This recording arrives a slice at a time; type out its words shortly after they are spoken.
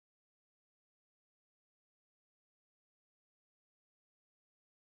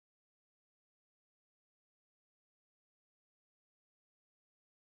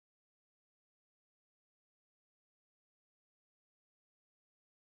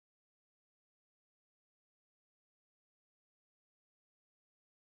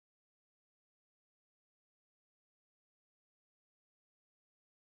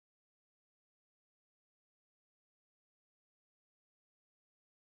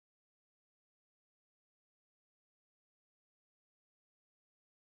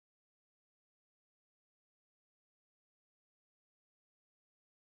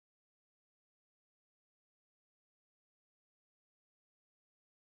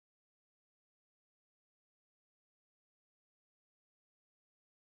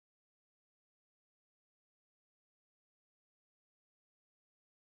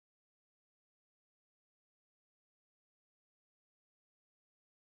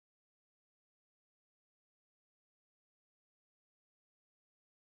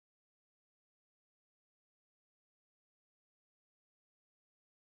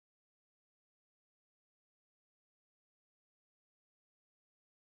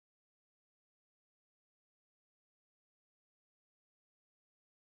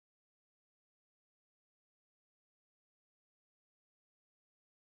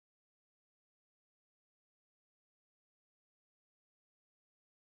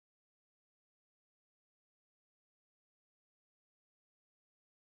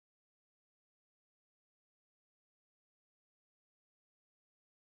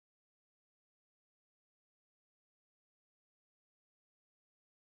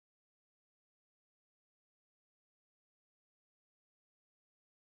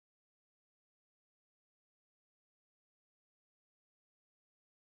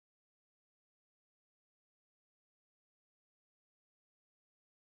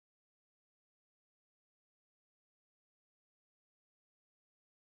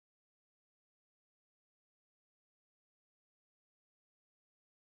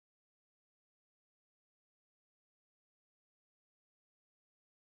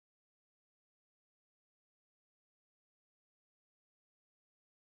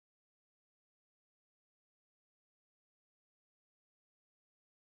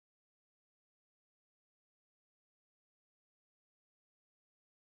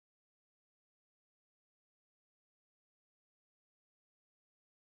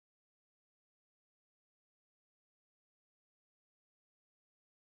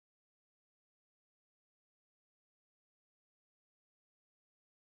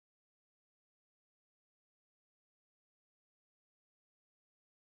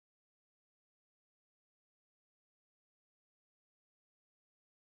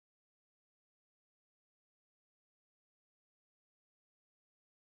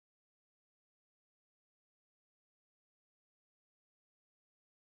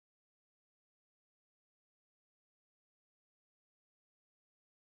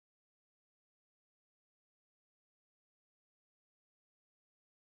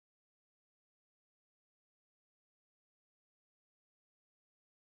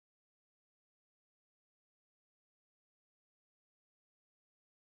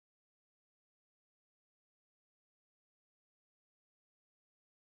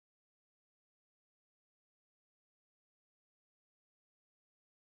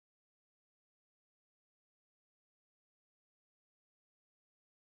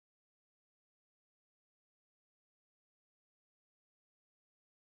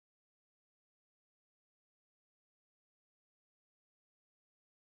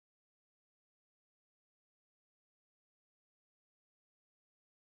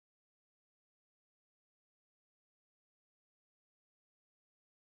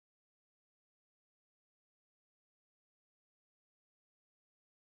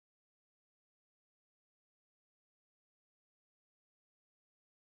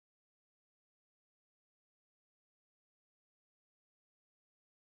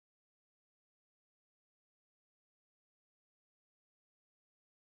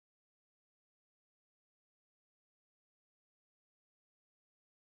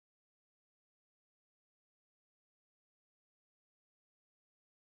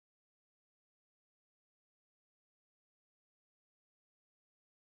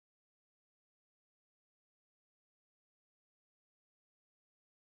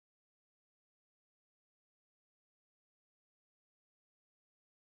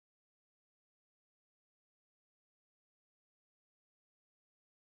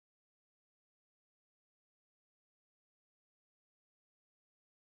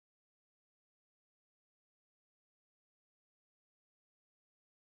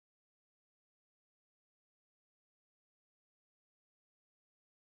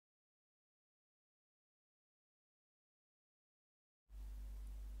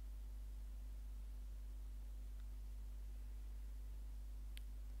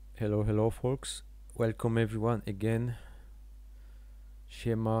Hello, folks. Welcome everyone again.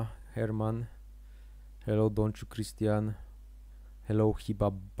 Shema, Herman. Hello, Donchu Christian. Hello,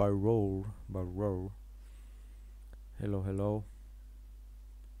 Hiba Barrow. Hello.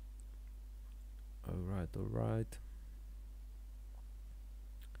 Alright.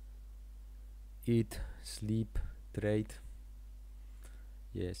 Eat, sleep, trade.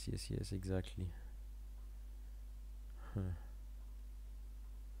 Yes, exactly.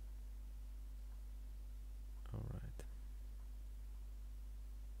 Alright.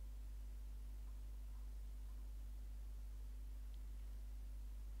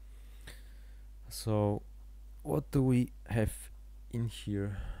 So, what do we have in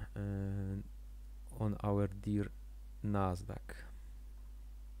here on our dear Nasdaq?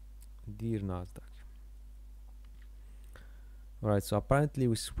 Alright, so apparently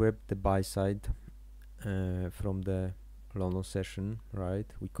we swept the buy side from the London session,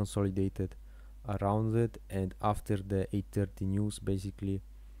 right? We consolidated around it, and after the 8:30 news, basically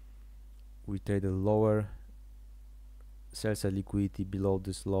we traded lower. Sell side liquidity below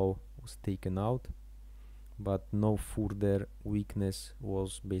this low was taken out, but no further weakness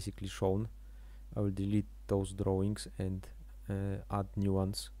was basically shown. I will delete those drawings and add new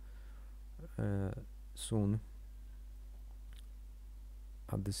ones soon.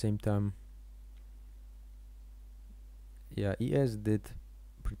 At the same time, yeah, ES did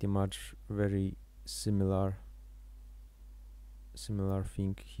pretty much very similar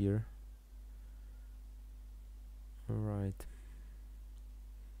thing here. All right.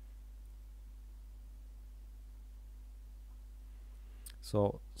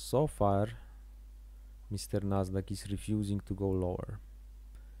 So far Mr. Nasdaq is refusing to go lower,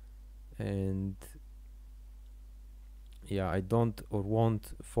 and yeah, I don't or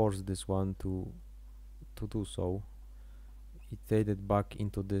won't force this one to do so. It traded back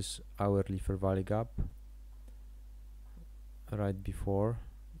into this hourly fair value gap right before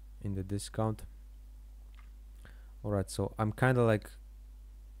in the discount. Alright, so I'm kind of like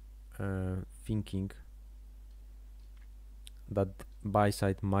thinking that buy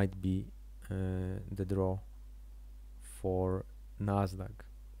side might be the draw for Nasdaq.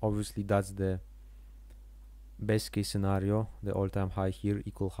 Obviously that's the best case scenario, the all-time high here,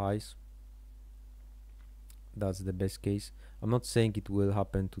 equal highs. That's the best case. I'm not saying it will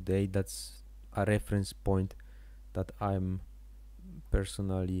happen today. That's a reference point that I'm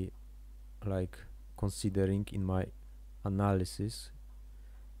personally like considering in my analysis,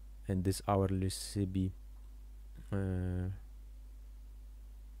 and this hourly CB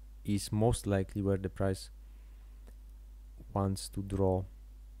is most likely where the price wants to draw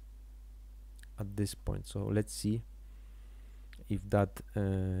at this point. So let's see if that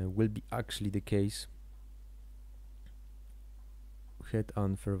will be actually the case. Head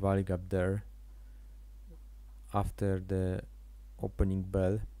on fair value gap there after the opening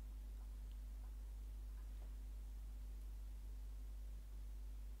bell.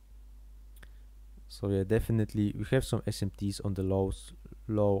 So yeah, definitely we have some SMTs on the lows,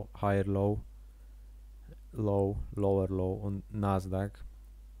 low, higher low, lower low on Nasdaq.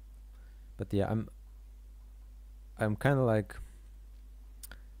 But yeah, I'm kind of like,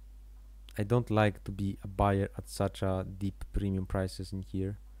 I don't like to be a buyer at such a deep premium prices in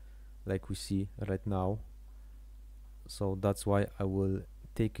here like we see right now. So that's why I will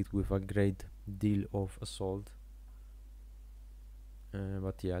take it with a great deal of assault.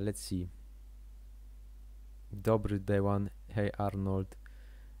 But yeah, let's see. Dobry Dewan, hey Arnold,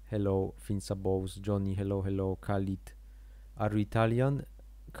 hello Finsabos, Johnny, hello Khalid. Are you Italian?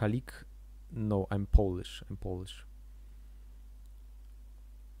 Kalik? No, I'm Polish.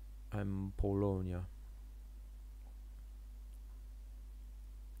 I'm Polonia.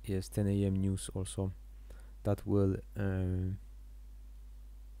 Yes, 10 a.m. news also. That will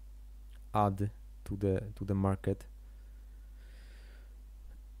add to the market.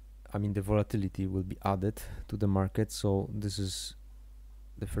 I mean, the volatility will be added to the market. So this is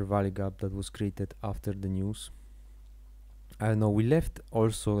the fair value gap that was created after the news. I don't know, we left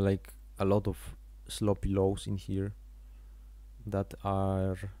also like a lot of sloppy lows in here that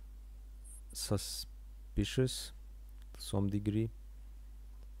are suspicious to some degree,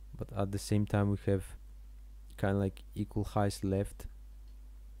 but at the same time we have kind of like equal highs left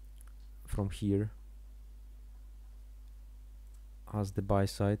from here as the buy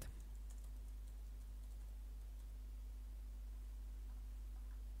side.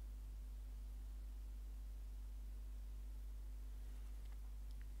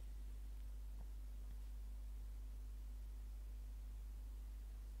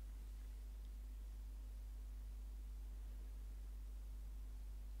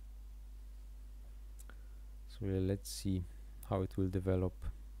 So let's see how it will develop.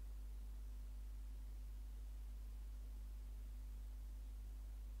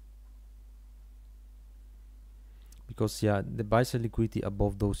 Because yeah, the buy side liquidity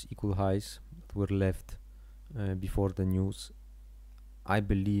above those equal highs that were left before the news, I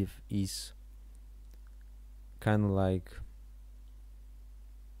believe, is kind of like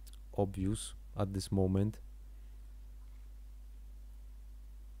obvious at this moment.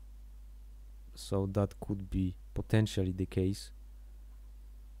 So that could be potentially the case,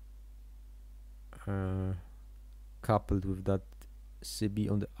 coupled with that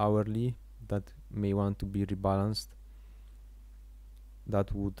CB on the hourly that may want to be rebalanced.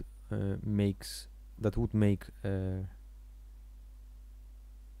 That would make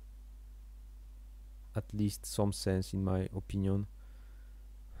at least some sense in my opinion.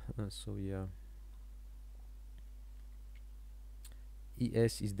 So yeah,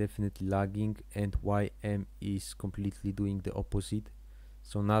 ES is definitely lagging and YM is completely doing the opposite.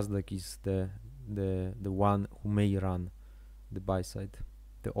 So Nasdaq is the one who may run the buy side.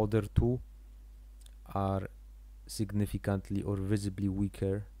 The other two are significantly or visibly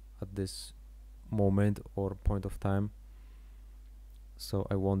weaker at this moment or point of time. So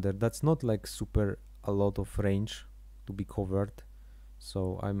I wonder, that's not like super a lot of range to be covered.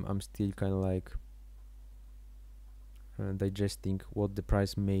 So I'm still kind of like digesting what the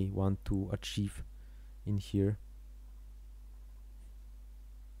price may want to achieve in here.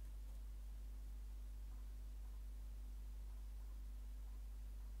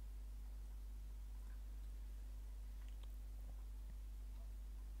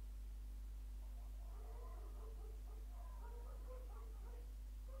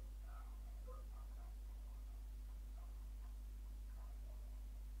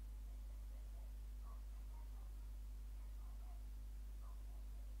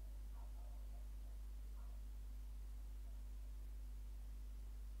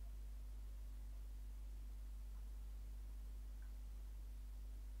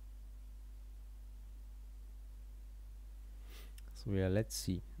 So yeah, let's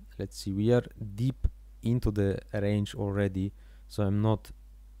see. We are deep into the range already, so I'm not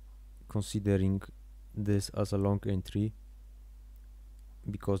considering this as a long entry,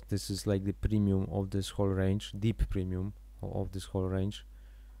 because this is like the premium of this whole range, deep premium of this whole range.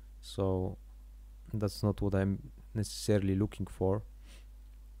 So that's not what I'm necessarily looking for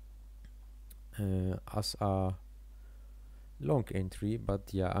as a long entry.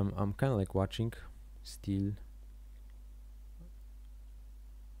 But yeah, I'm kind of like watching still,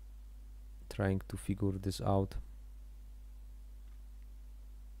 trying to figure this out.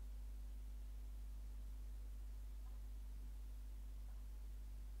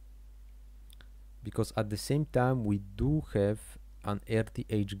 Because at the same time we do have an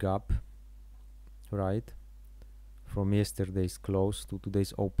RTH gap, right? From yesterday's close to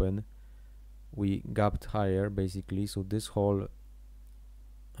today's open, we gapped higher basically. So this whole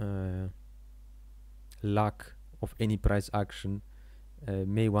lack of any price action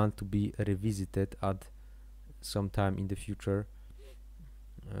may want to be revisited at some time in the future.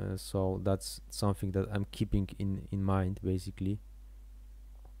 So that's something that I'm keeping in mind basically.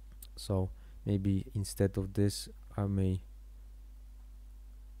 So maybe instead of this I may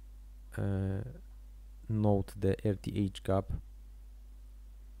note the RTH gap,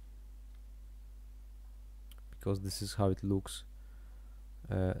 because this is how it looks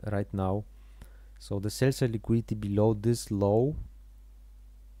right now. So the sell side liquidity below this low,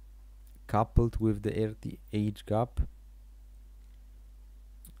 coupled with the RTH gap,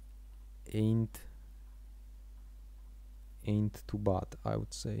 ain't too bad, I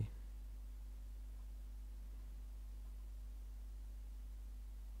would say.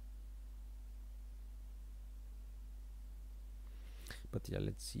 But yeah,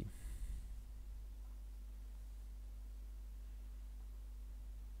 let's see.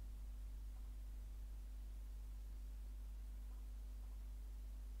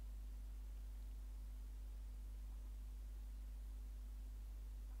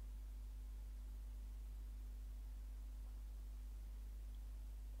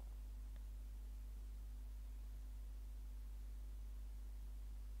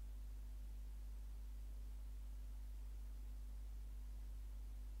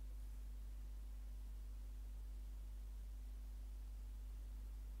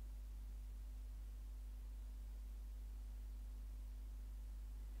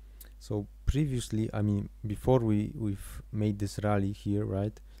 So previously, I mean, before we've made this rally here,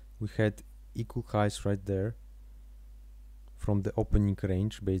 right? We had equal highs right there from the opening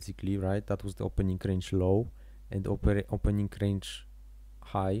range, basically, right? That was the opening range low, and opening range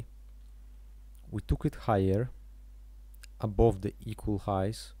high we took it higher above the equal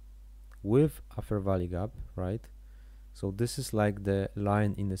highs with a fair value gap, right? So this is like the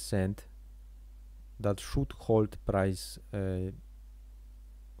line in the sand that should hold price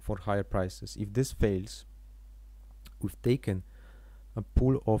for higher prices. If this fails, we've taken a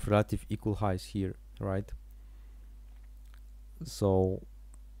pool of relative equal highs here, right? So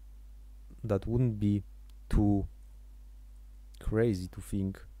that wouldn't be too crazy to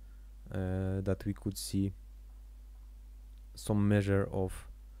think that we could see some measure of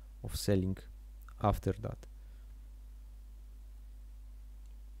selling after that.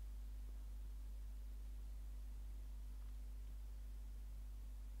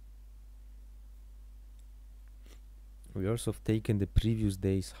 We also have taken the previous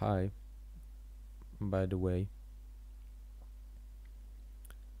day's high, by the way,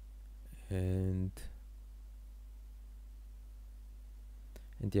 and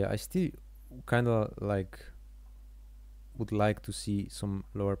yeah, I still kind of would like to see some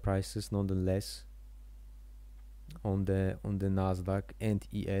lower prices nonetheless on the Nasdaq and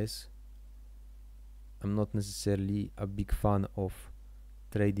ES. I'm not necessarily a big fan of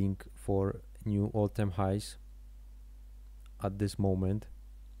trading for new all-time highs at this moment,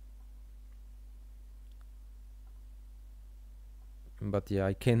 but yeah,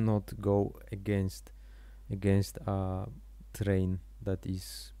 I cannot go against a train that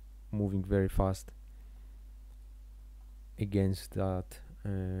is moving very fast against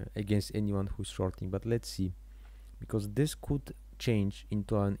anyone who's shorting. But let's see, because this could change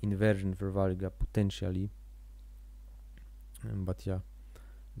into an inversion for value gap potentially, but yeah,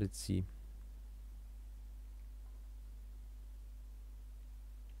 let's see.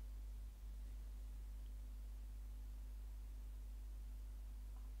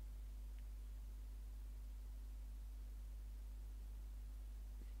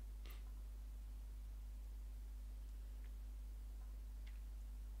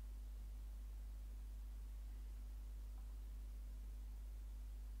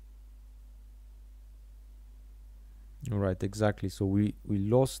 Right, exactly. So we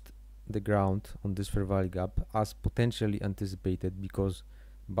lost the ground on this fair value gap as potentially anticipated, because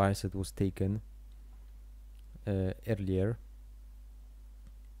buy set was taken earlier,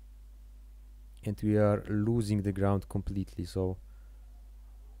 and we are losing the ground completely. So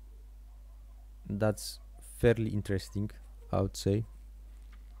that's fairly interesting, I would say.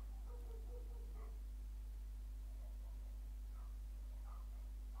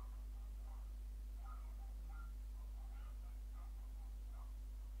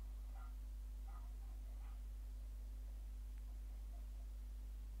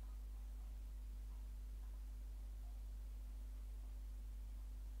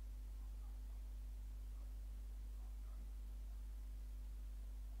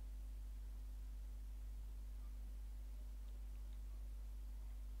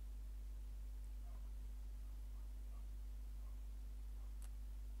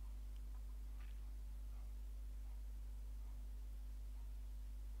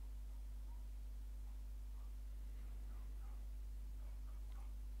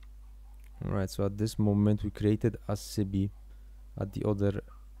 Alright, so at this moment we created a CB at the other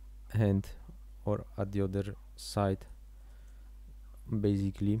hand, or at the other side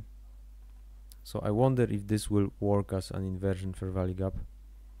basically. So I wonder if this will work as an inversion fair value gap.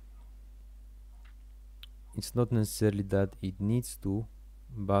 It's not necessarily that it needs to,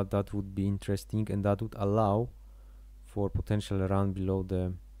 but that would be interesting, and that would allow for potential run below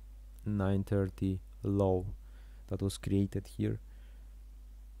the 930 low that was created here.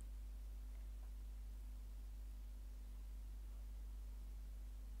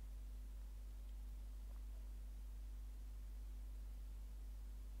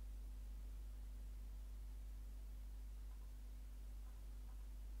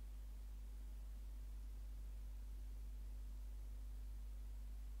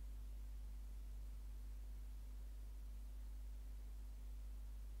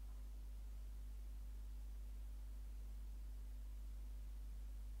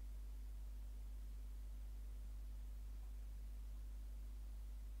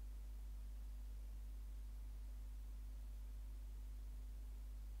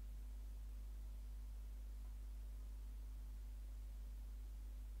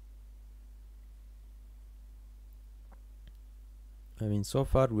 I mean, so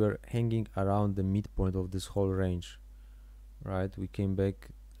far we are hanging around the midpoint of this whole range, right? We came back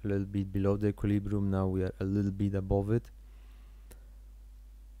a little bit below the equilibrium, now we are a little bit above it.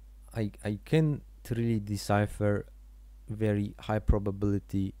 I can't really decipher very high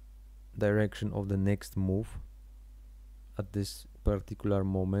probability direction of the next move at this particular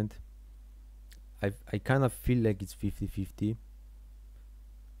moment. I kind of feel like it's 50-50.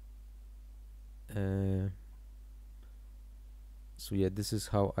 So yeah, this is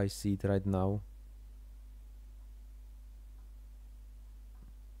how I see it right now.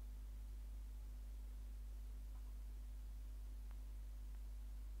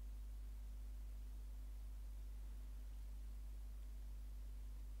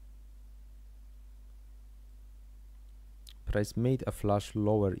 Price made a flash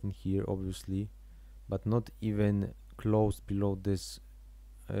lower in here, obviously, but not even close below this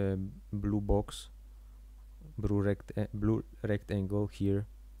blue box, blue rectangle here,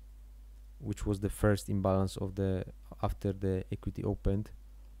 which was the first imbalance of the after the equity opened.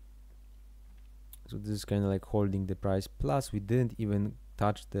 So this is kind of like holding the price. Plus, we didn't even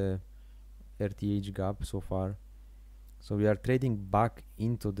touch the RTH gap so far. So we are trading back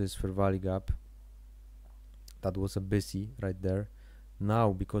into this fair value gap. That was a busy right there.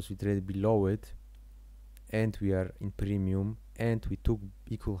 Now, because we traded below it and we are in premium and we took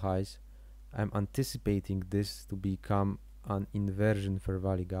equal highs, I'm anticipating this to become an inversion fair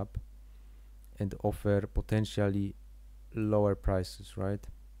value gap and offer potentially lower prices, right?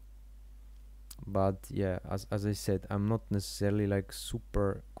 But yeah, as I said, I'm not necessarily like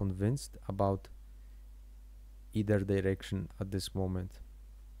super convinced about either direction at this moment.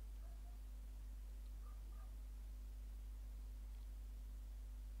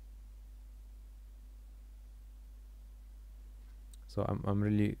 So I'm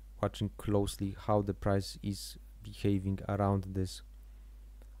really watching closely how the price is behaving around this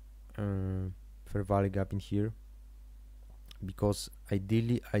fair value gap in here, because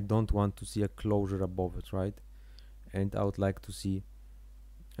ideally I don't want to see a closure above it, right? And I would like to see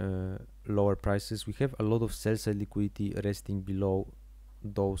lower prices. We have a lot of sell side liquidity resting below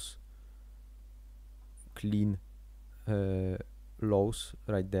those clean lows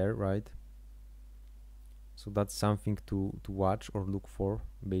right there, right? So that's something to watch or look for,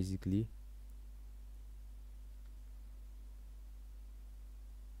 basically.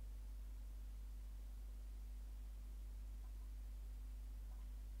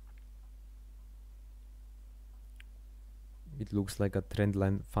 It looks like a trend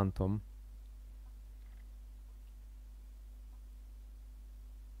line phantom.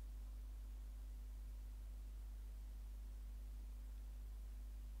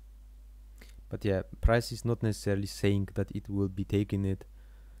 But yeah, price is not necessarily saying that it will be taking it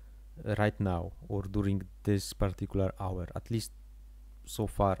right now or during this particular hour. At least so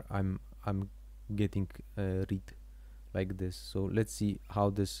far I'm getting read like this. So let's see how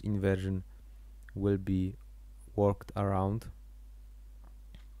this inversion will be worked around.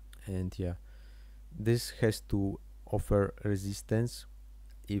 And yeah, this has to offer resistance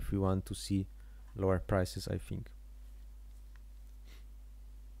if we want to see lower prices, I think.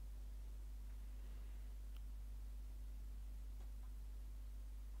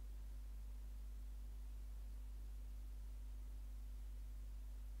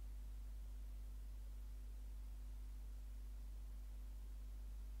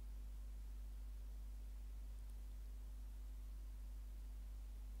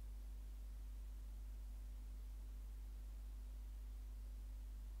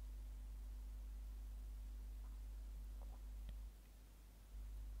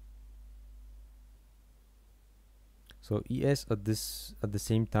 So ES at the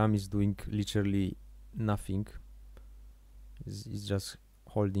same time is doing literally nothing. It's just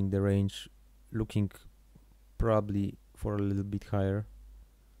holding the range, looking probably for a little bit higher.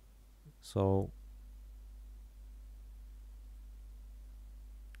 So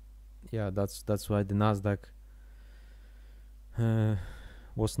yeah, that's why the Nasdaq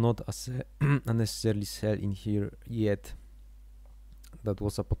was not a necessarily sell in here yet. That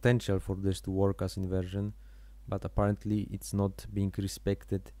was a potential for this to work as inversion, but apparently it's not being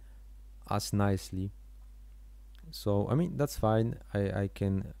respected as nicely. So I mean, that's fine. I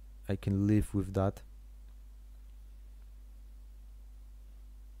can live with that.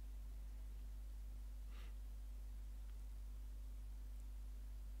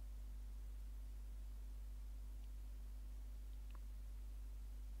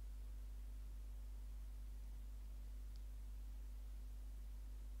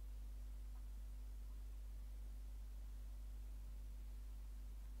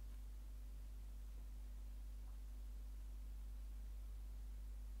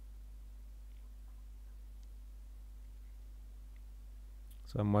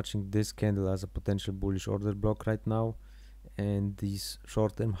 So I'm watching this candle as a potential bullish order block right now, and these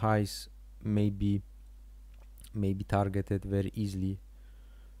short-term highs may be targeted very easily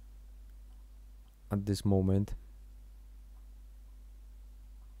at this moment.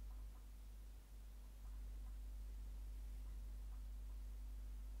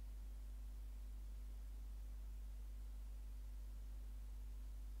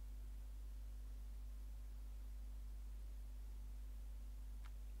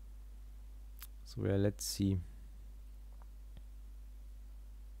 So yeah, let's see.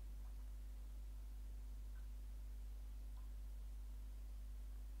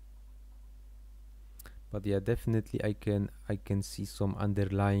 But yeah, definitely I can see some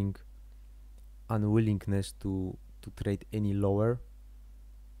underlying unwillingness to trade any lower,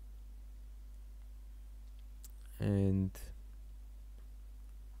 and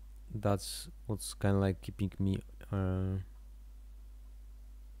that's what's kind of like keeping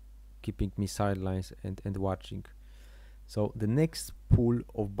me sidelines and watching. So the next pool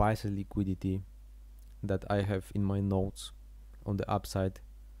of buy side liquidity that I have in my notes on the upside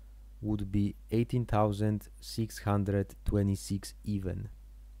would be 18,626 even.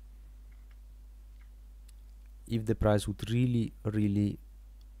 If the price would really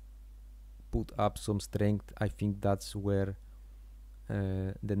put up some strength, I think that's where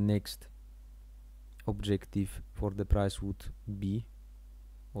the next objective for the price would be,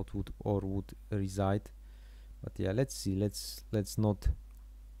 would reside. But yeah, let's see. Let's not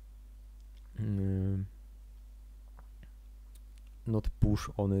not push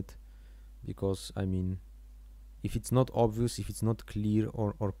on it, because I mean, if it's not obvious, if it's not clear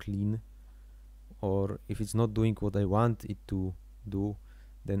or clean, or if it's not doing what I want it to do,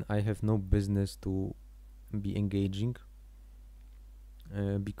 then I have no business to be engaging,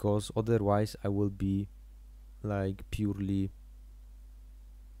 because otherwise I will be like purely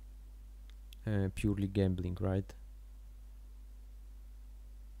gambling, right?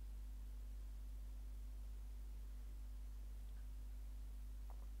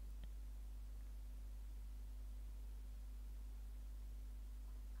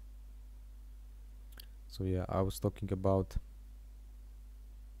 So yeah, I was talking about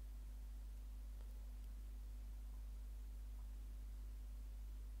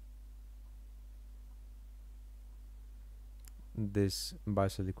this buy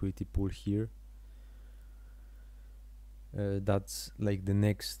side liquidity pool here. That's like the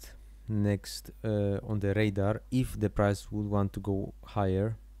next on the radar if the price would want to go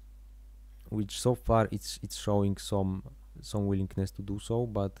higher, which so far it's showing some willingness to do so,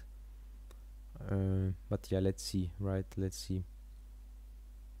 but yeah, let's see, right? Let's see.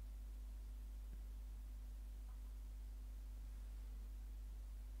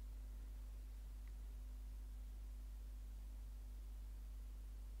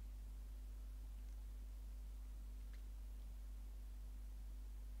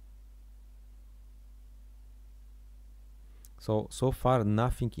 So far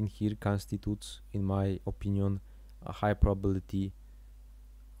nothing in here constitutes, in my opinion, a high probability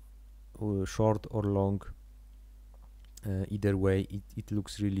short or long. Either way, it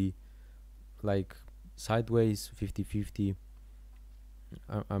looks really like sideways 50-50.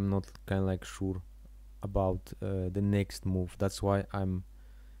 I'm not kind of like sure about the next move. That's why I'm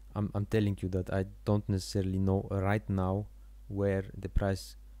telling you that I don't necessarily know right now where the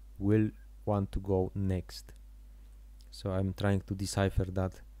price will want to go next. So I'm trying to decipher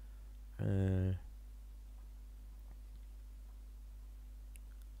that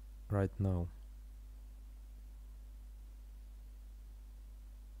right now.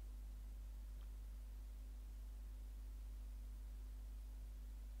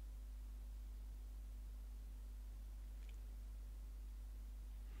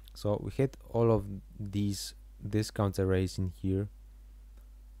 So we had all of these discount arrays in here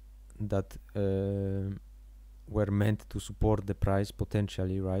that were meant to support the price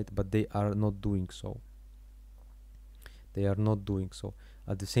potentially, right? But they are not doing so. They are not doing so.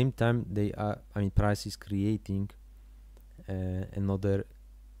 At the same time, they are, I mean, price is creating another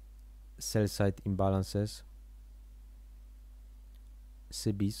sell side imbalances,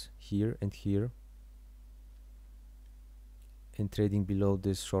 CBs here and here, and trading below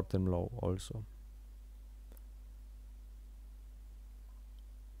this short-term low also.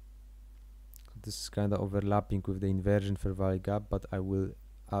 This is kind of overlapping with the inversion fair value gap, but I will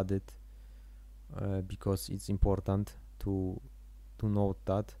add it because it's important to note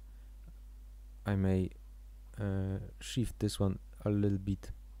that. I may shift this one a little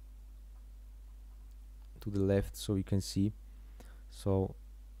bit to the left so you can see. So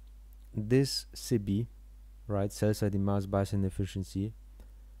this CB, right, sell side imbalance bias and efficiency,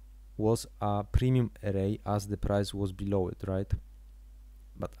 was a premium array as the price was below it, right?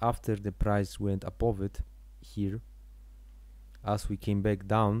 But after the price went above it here, as we came back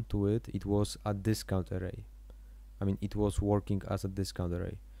down to it, it was a discount array. I mean, it was working as a discount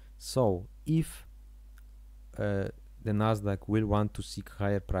array. So if the Nasdaq will want to seek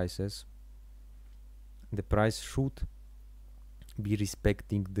higher prices, the price should be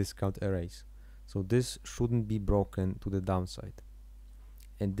respecting discount arrays. So this shouldn't be broken to the downside.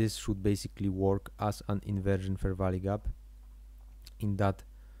 and this should basically work as an inversion fair value gap in that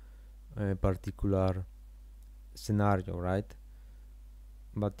particular scenario, right?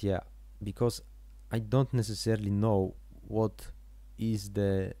 But yeah, because I don't necessarily know what is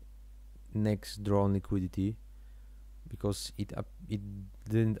the next draw on liquidity, because it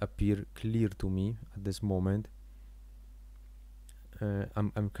didn't appear clear to me at this moment.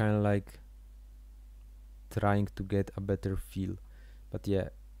 I'm kind of like trying to get a better feel. But yeah,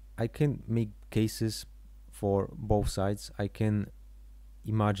 I can make cases for both sides. I can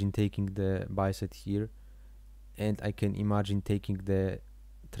imagine taking the buy side here, and I can imagine taking the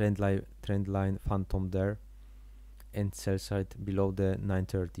trend line phantom there and sell side below the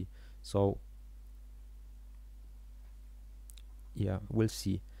 930. So yeah, we'll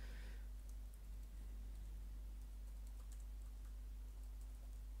see.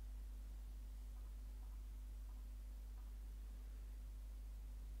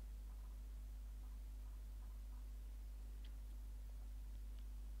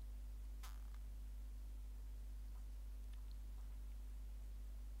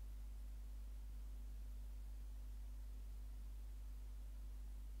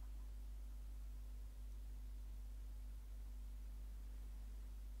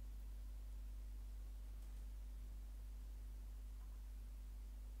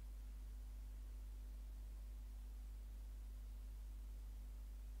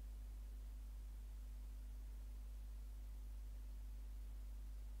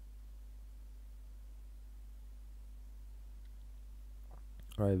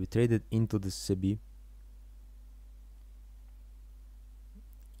 All right, we traded into the CB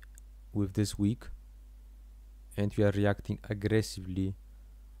with this week, and we are reacting aggressively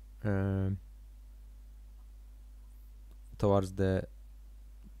towards the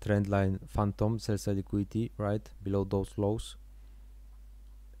trend line phantom sell side liquidity right below those lows,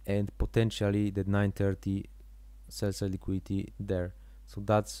 and potentially the 930 sell side liquidity there. So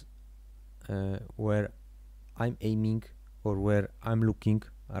that's where I'm aiming, or where I'm looking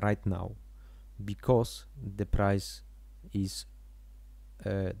right now, because the price is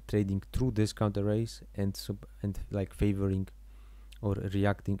trading through this counter arrays and like favoring or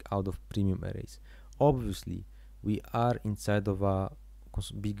reacting out of premium arrays. Obviously we are inside of a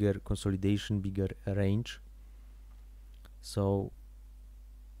bigger consolidation, bigger range, so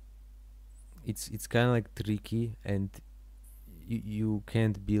it's kind of like tricky, and you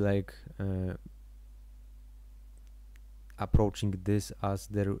can't be like approaching this as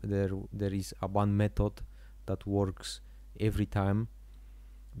there is a one method that works every time,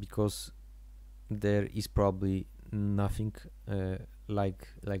 because there is probably nothing like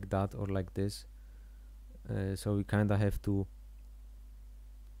that or like this. So we kind of have to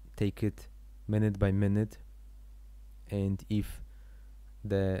take it minute by minute, and if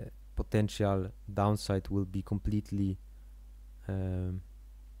the potential downside will be completely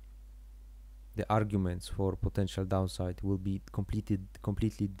the arguments for potential downside will be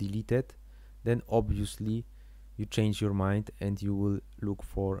completely deleted, then obviously you change your mind and you will look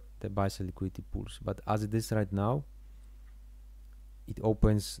for the buy side liquidity pools. But as it is right now, it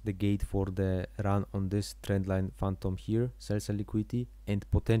opens the gate for the run on this trend line phantom here, sell side liquidity, and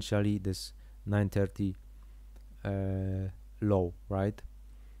potentially this 930 low, right?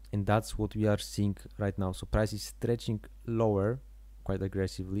 And that's what we are seeing right now. So price is stretching lower quite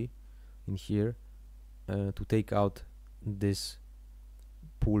aggressively in here to take out this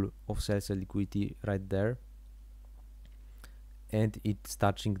pool of sell side liquidity right there, and it's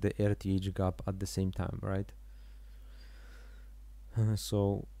touching the RTH gap at the same time, right?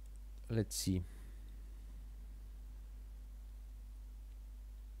 So let's see.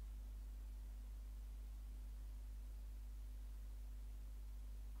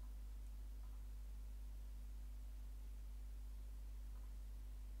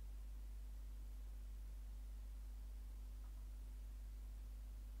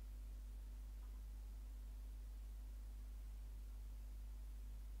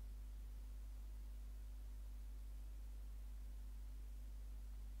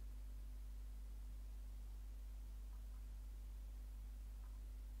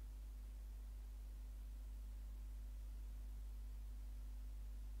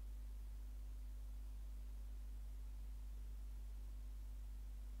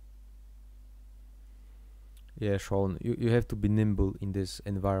 Yeah, Sean, you have to be nimble in this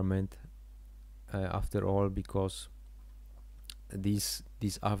environment after all, because these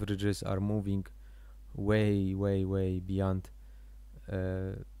averages are moving way beyond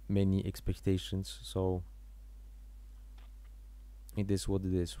many expectations. So it is what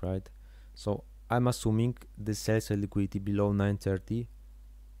it is, right? So I'm assuming the sell side liquidity below 930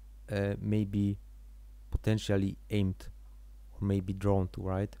 maybe potentially aimed or maybe drawn to,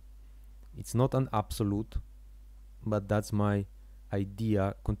 right? It's not an absolute, but that's my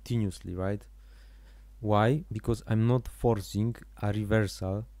idea continuously, right? Why? Because I'm not forcing a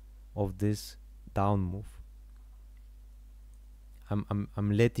reversal of this down move.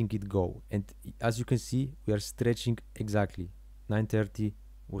 I'm letting it go, and as you can see, we are stretching exactly. 930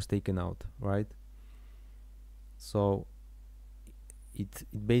 was taken out, right? So it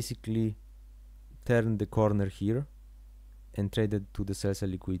basically turned the corner here and traded to the sell side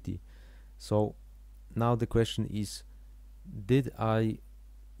liquidity. So now the question is, did I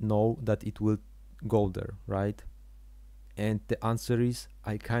know that it will go there, right? And the answer is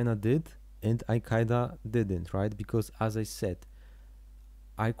I kinda did and I kinda didn't, right? Because as I said,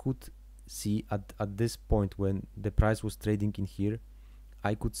 I could see at this point when the price was trading in here,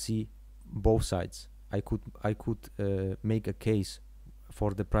 I could see both sides. I could make a case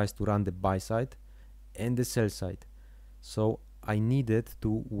for the price to run the buy side and the sell side. So I needed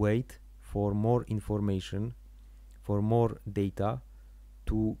to wait for more information, for more data,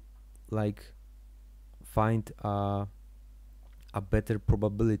 to like find a better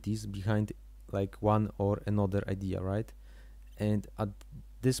probabilities behind like one or another idea, right? And at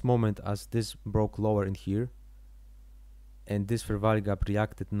this moment, as this broke lower in here and this fair value gap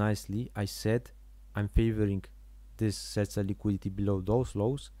reacted nicely, I said I'm favoring this sell side liquidity below those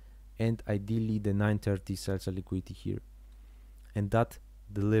lows and ideally the 930 sell side liquidity here, and that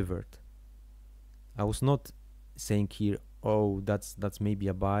delivered. I was not saying here, oh, that's maybe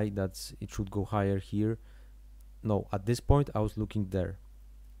a buy, that's it should go higher here. No, at this point I was looking there.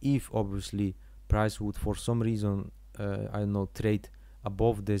 If obviously price would for some reason I don't know, trade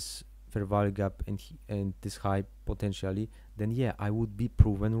above this fair value gap and this high potentially, then yeah, I would be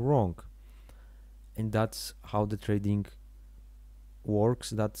proven wrong. And that's how the trading works.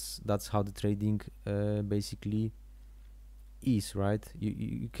 That's how the trading basically is, right?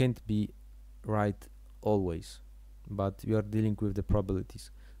 You can't be right always, but you are dealing with the probabilities.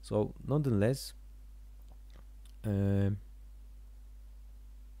 So nonetheless,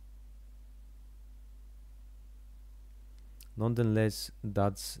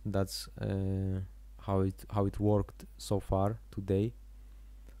 that's how it worked so far today.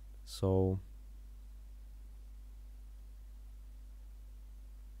 So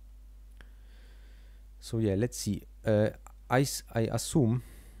yeah, let's see. I assume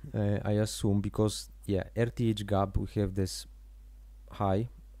because yeah, RTH gap, we have this high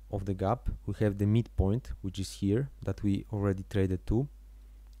of the gap, we have the midpoint, which is here, that we already traded to,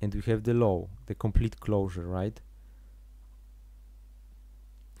 and we have the low, the complete closure, right?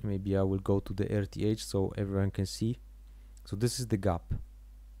 Maybe I will go to the RTH so everyone can see. So this is the gap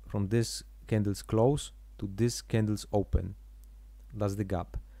from this candle's close to this candle's open. That's the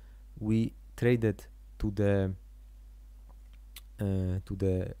gap. We traded to the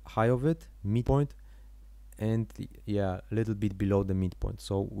high of it, midpoint, and yeah, a little bit below the midpoint.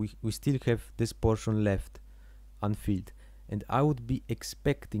 So we still have this portion left unfilled, and I would be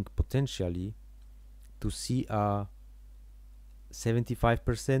expecting potentially to see a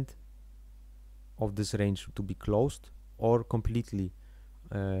 75% of this range to be closed or completely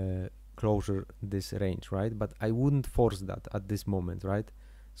closure this range, right? But I wouldn't force that at this moment, right?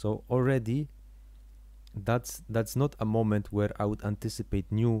 So already that's not a moment where I would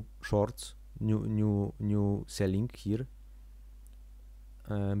anticipate new shorts, new selling here,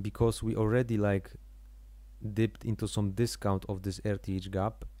 because we already like dipped into some discount of this RTH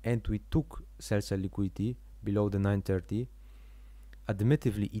gap and we took sell side liquidity below the 930.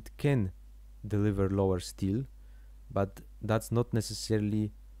 Admittedly, it can deliver lower still, but that's not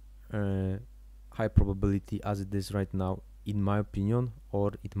necessarily high probability as it is right now, in my opinion,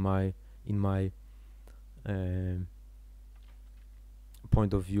 or in my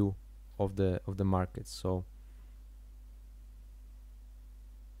point of view of the market. So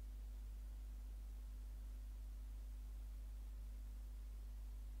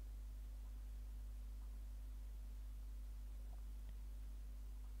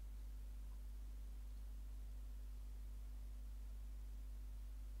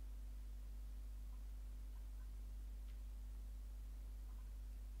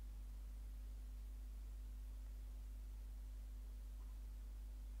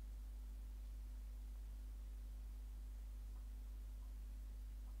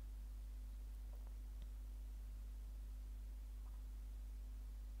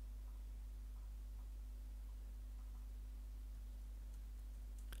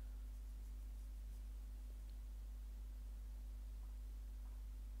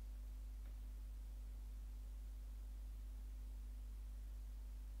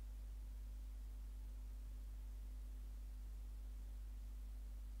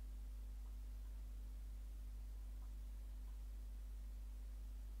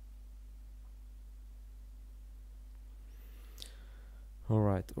All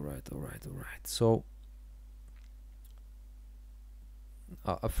right. So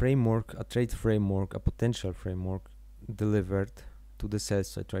a framework, a trade framework, a potential framework delivered to the sell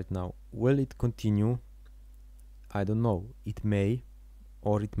side right now. Will it continue? I don't know. It may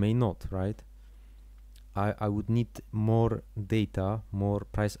or it may not, right? I would need more data, more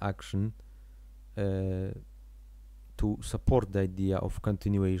price action to support the idea of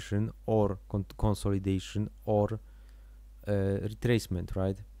continuation or consolidation or retracement,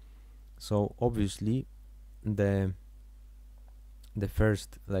 right? So obviously the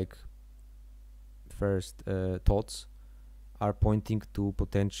first thoughts are pointing to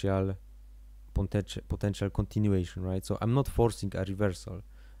potential continuation, right? So I'm not forcing a reversal.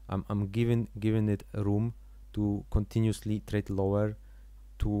 I'm giving it room to continuously trade lower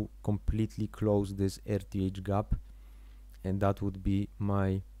to completely close this RTH gap, and that would be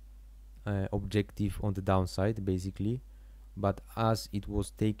my objective on the downside basically. But as it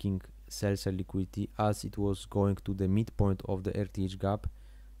was taking sell side liquidity, as it was going to the midpoint of the RTH gap,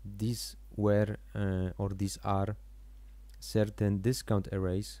 these were or these are certain discount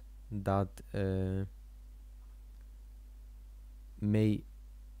arrays that may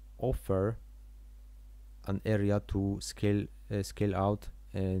offer an area to scale out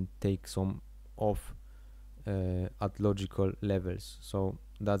and take some off at logical levels. So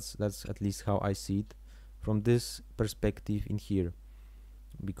that's at least how I see it from this perspective in here,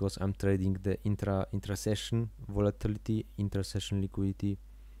 because I'm trading the intra session volatility, intra session liquidity,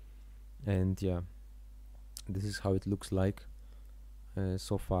 and yeah, this is how it looks like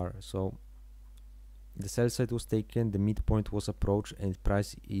so far. So the sell side was taken, the midpoint was approached, and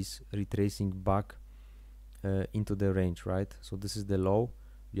price is retracing back into the range, right? So this is the low.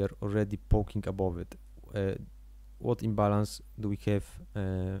 We are already poking above it. What imbalance do we have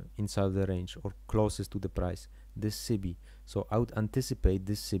inside the range or closest to the price? This CB. So I would anticipate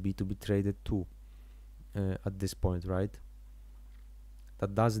this CB to be traded too at this point, right?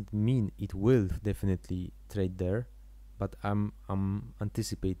 That doesn't mean it will definitely trade there, but I'm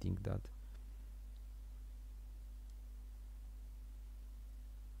anticipating that.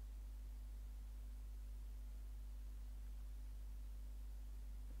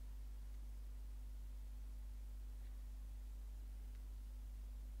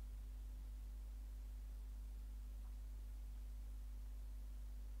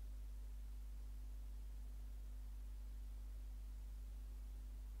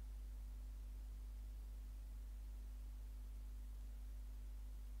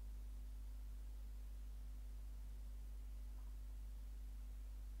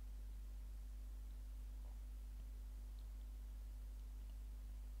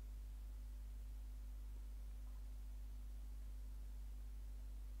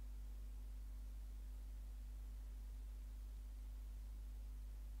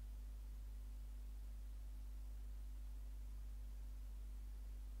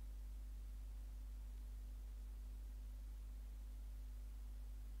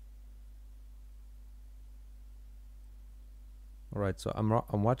 All right, so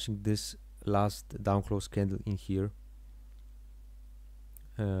I'm watching this last down close candle in here.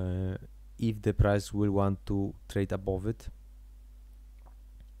 If the price will want to trade above it,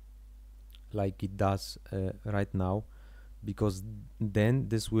 like it does right now, because then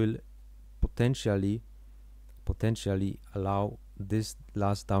this will potentially allow this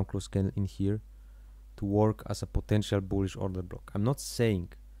last down close candle in here to work as a potential bullish order block. I'm not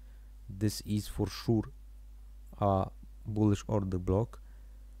saying this is for sure a bullish order block,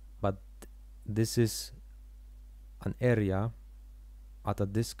 but this is an area at a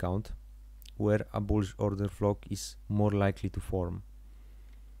discount where a bullish order block is more likely to form.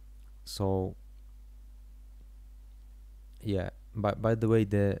 So yeah, by the way,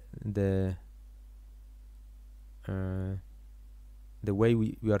 the way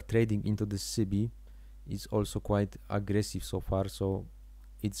we are trading into the CB is also quite aggressive so far, so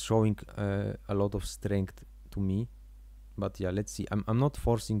it's showing a lot of strength to me. But yeah, let's see. I'm not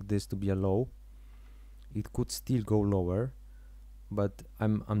forcing this to be a low. It could still go lower, but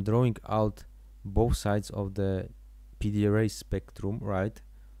I'm drawing out both sides of the PDRA spectrum, right,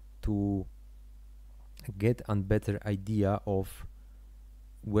 to get a better idea of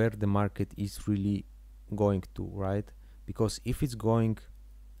where the market is really going to, right? Because if it's going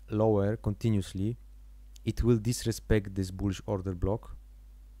lower continuously, it will disrespect this bullish order block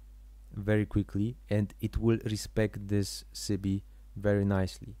very quickly, and it will respect this CB very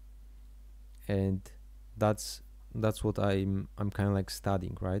nicely, and that's what I'm kind of like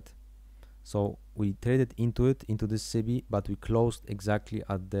studying, right? So we traded into this CB, but we closed exactly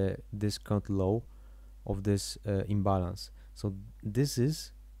at the discount low of this imbalance. So this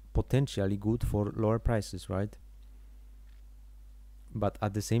is potentially good for lower prices, right? But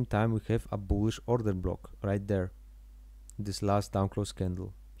at the same time, we have a bullish order block right there, this last down close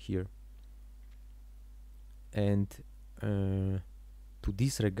candle here. And to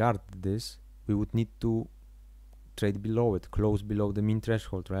disregard this, we would need to trade below it, close below the mean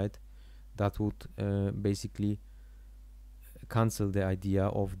threshold, right? That would basically cancel the idea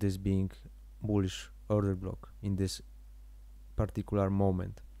of this being bullish order block in this particular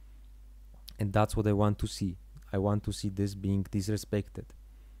moment. And that's what I want to see. I want to see this being disrespected.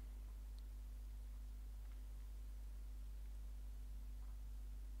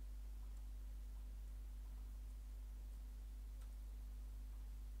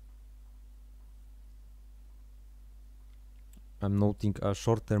 I'm noting a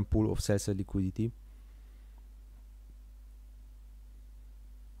short-term pool of sell-side liquidity.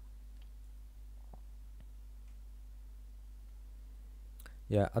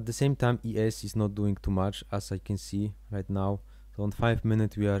 Yeah, at the same time, ES is not doing too much, as I can see right now. So on 5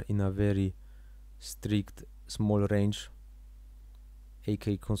 minutes, we are in a very strict small range,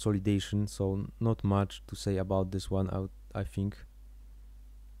 aka consolidation. So not much to say about this one, I think.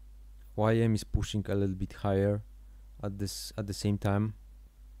 YM is pushing a little bit higher at the same time.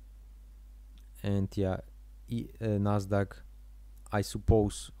 And yeah, Nasdaq, I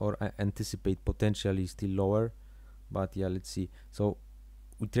suppose, or I anticipate potentially still lower, but yeah, let's see. So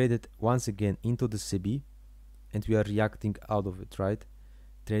we traded once again into the CB, and we are reacting out of it, right?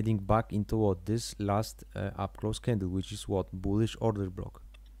 Trading back into what, this last up close candle, which is what, bullish order block,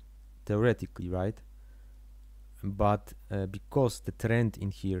 theoretically, right? But because the trend in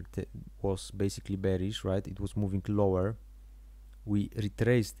here was basically bearish, right? It was moving lower. We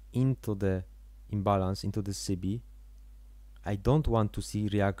retraced into the imbalance, into the CB. I don't want to see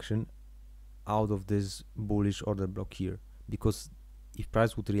reaction out of this bullish order block here, because if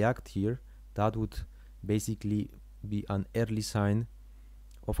price would react here, that would basically be an early sign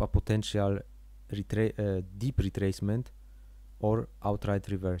of a potential deep retracement or outright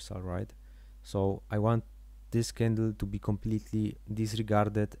reversal, right? So I want this candle to be completely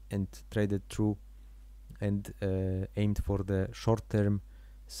disregarded and traded through, and aimed for the short-term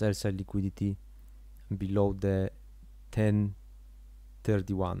sell-side liquidity below the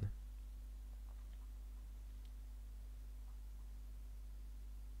 1031.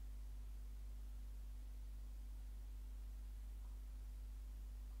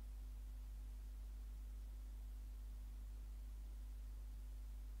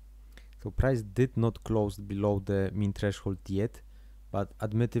 So price did not close below the mean threshold yet, but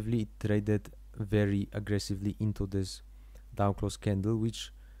admittedly it traded very aggressively into this down close candle,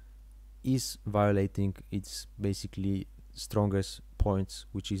 which is violating its basically strongest points,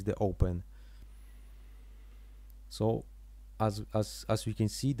 which is the open. So as we can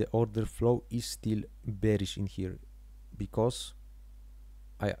see, the order flow is still bearish in here, because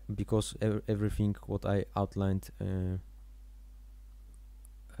everything what I outlined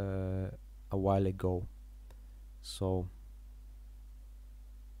a while ago. So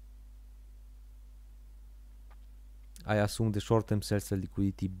I assume the short-term sell-side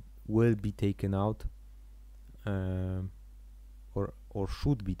liquidity will be taken out, or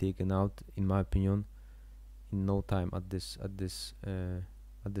should be taken out, in my opinion, in no time at this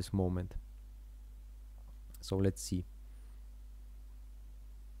moment. So let's see.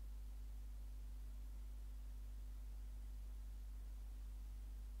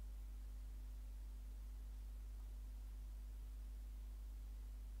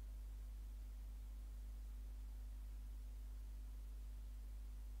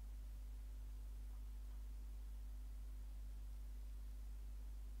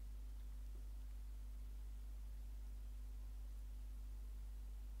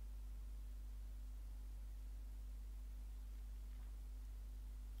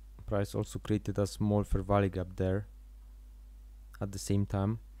 Price also created a small fair value gap there at the same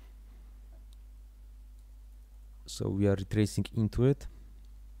time, so we are retracing into it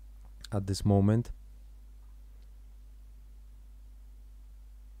at this moment.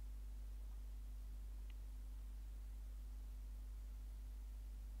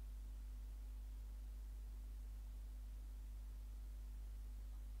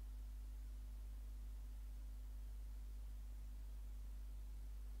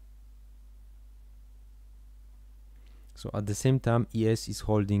 So at the same time, ES is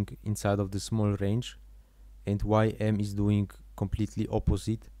holding inside of the small range, and YM is doing completely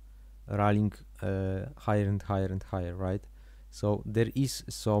opposite, rallying higher and higher and higher, right? So there is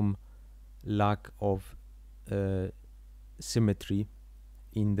some lack of symmetry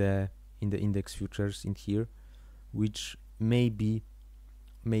in the index futures in here, which may be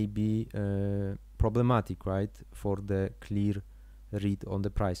problematic, right, for the clear read on the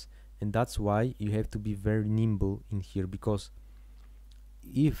price. And that's why you have to be very nimble in here, because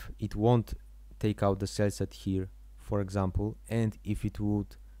if it won't take out the sell side here, for example, and if it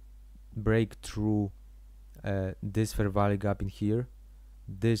would break through this fair value gap in here,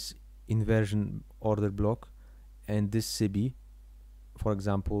 this inversion order block, and this CB, for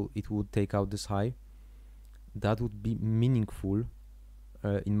example, it would take out this high, that would be meaningful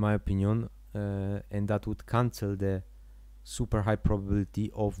in my opinion, and that would cancel the super high probability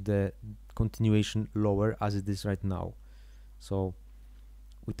of the continuation lower as it is right now. So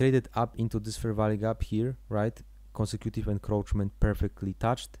we traded up into this fair value gap here, right? Consecutive encroachment perfectly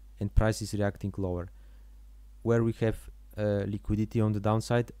touched, and price is reacting lower. Where we have liquidity on the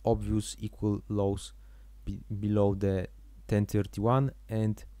downside, obvious equal lows below the 1031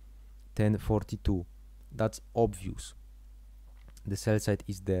 and 1042. That's obvious. The sell side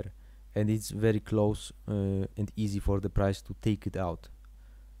is there, and it's very close and easy for the price to take it out.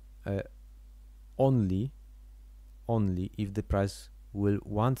 Only if the price will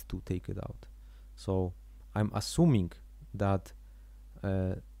want to take it out. So I'm assuming that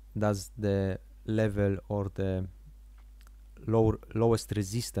that's the level or the lowest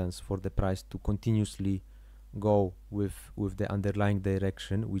resistance for the price to continuously go with the underlying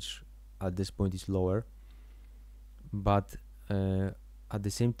direction, which at this point is lower. But at the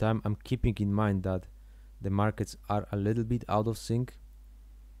same time, I'm keeping in mind that the markets are a little bit out of sync,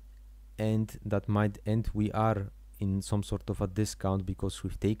 and that might end we are in some sort of a discount because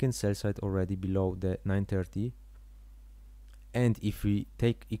we've taken sell side already below the 930, and if we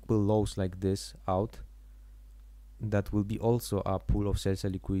take equal lows like this out, that will be also a pool of sell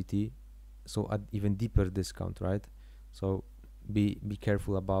side liquidity, so at even deeper discount, right? So be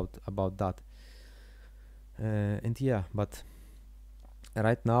careful about that. And yeah, but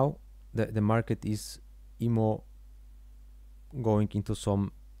right now the market is going into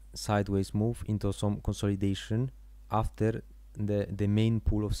some sideways move, into some consolidation after the main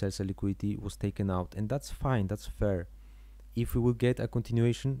pool of sell side liquidity was taken out, and that's fine, that's fair. If we will get a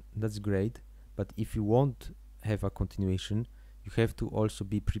continuation, that's great, but if you won't have a continuation, you have to also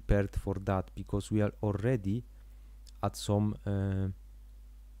be prepared for that, because we are already at some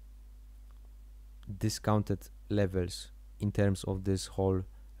discounted levels in terms of this whole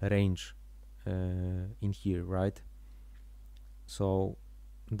range in here, right? So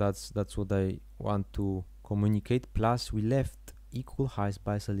that's what I want to communicate. Plus we left equal highs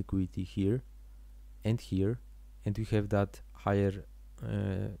buy side liquidity here, and we have that higher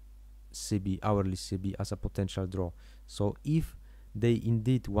CB, hourly CB, as a potential draw. So if they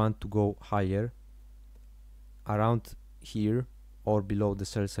indeed want to go higher around here or below the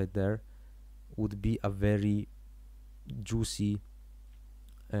sell side, there would be a very juicy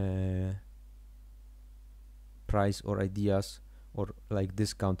price or ideas, or like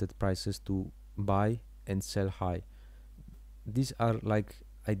discounted prices to buy and sell high. These are like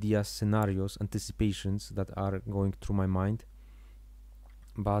ideas, scenarios, anticipations that are going through my mind.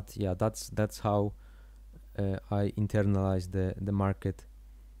 But yeah, that's how I internalize the market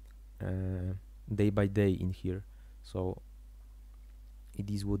day by day in here. So it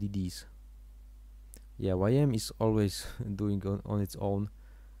is what it is. Yeah, YM is always doing on its own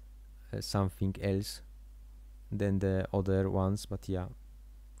something else than the other ones, but yeah.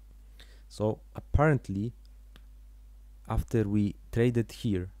 So apparently, after we traded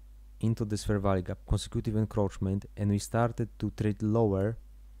here into this fair value gap, consecutive encroachment, and we started to trade lower,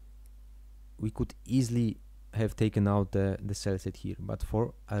 we could easily have taken out the sell side here, but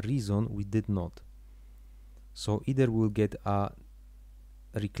for a reason we did not. So either we'll get a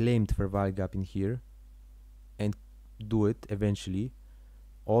reclaimed fair value gap in here and do it eventually,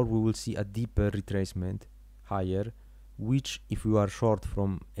 or we will see a deeper retracement higher, which if we are short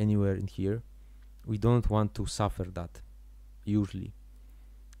from anywhere in here, we don't want to suffer that usually.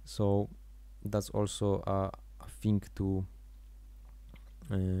 So that's also a thing to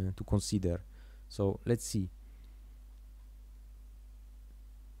consider. So let's see.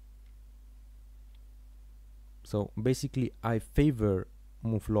 So basically I favor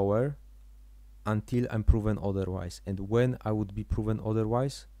move lower until I'm proven otherwise, and when I would be proven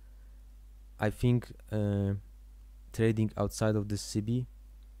otherwise, I think trading outside of the CB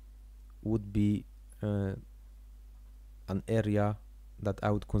would be an area that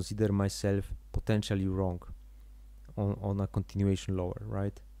I would consider myself potentially wrong on a continuation lower,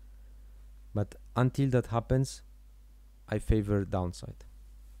 right? But until that happens, I favor downside.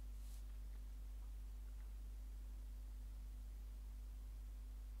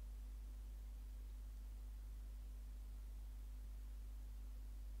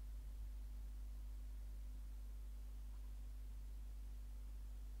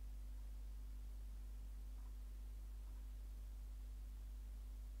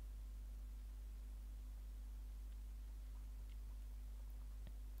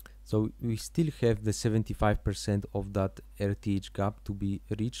 So we still have the 75% of that RTH gap to be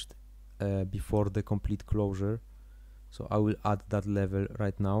reached before the complete closure. So I will add that level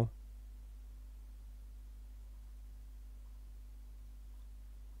right now.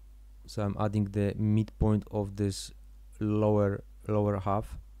 So I'm adding the midpoint of this lower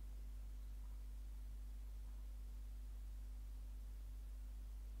half.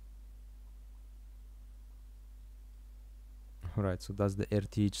 Alright, so that's the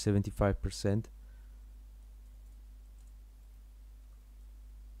RTH 75%.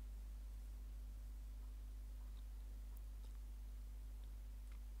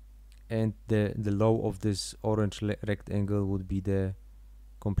 And the low of this orange rectangle would be the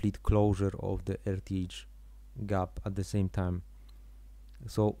complete closure of the RTH gap at the same time.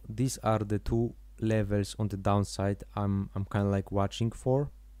 So these are the two levels on the downside I'm kind of like watching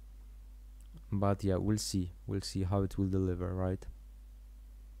for. But yeah, we'll see how it will deliver, right?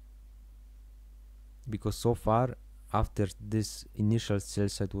 Because so far, after this initial sell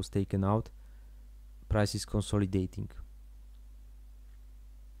side was taken out, price is consolidating.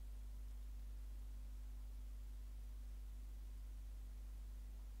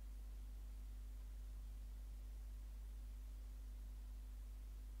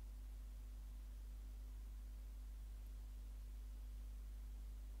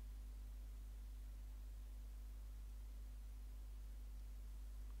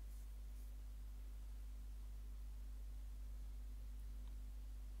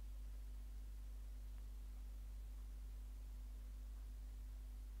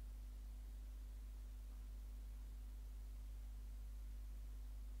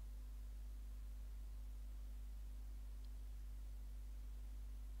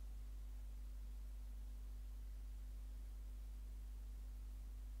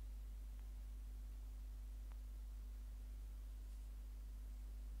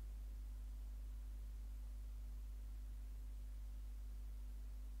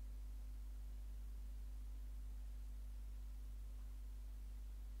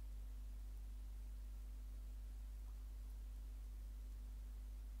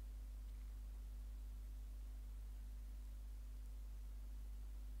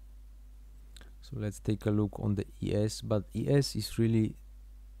 So let's take a look on the ES, but ES is really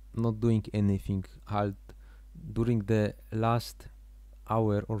not doing anything. During the last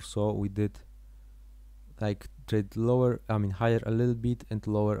hour or so, we did like trade lower, higher a little bit and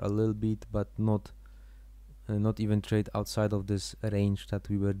lower a little bit, but not even trade outside of this range that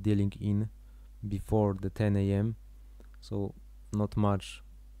we were dealing in before the 10 a.m. So not much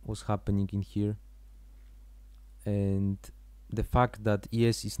was happening in here. And the fact that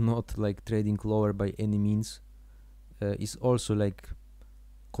ES is not like trading lower by any means is also like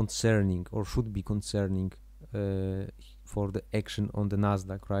concerning, or should be concerning for the action on the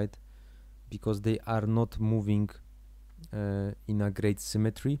Nasdaq, right? Because they are not moving in a great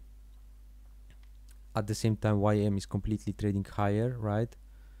symmetry. At the same time, YM is completely trading higher, right?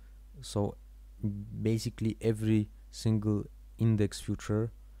 So basically every single index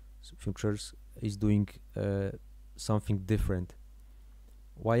futures is doing something different.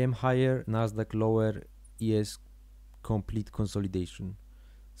 YM higher, Nasdaq lower, ES complete consolidation.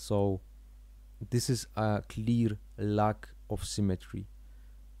 So this is a clear lack of symmetry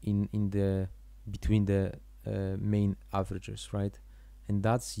in the between the main averages, right? And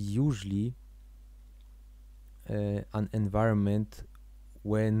that's usually an environment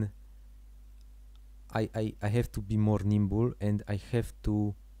when I have to be more nimble, and I have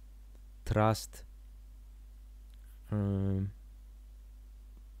to trust.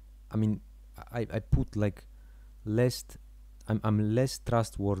 I put like less. I'm less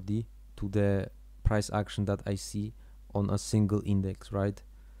trustworthy to the price action that I see on a single index, right?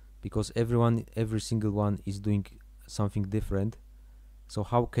 Because every single one is doing something different. So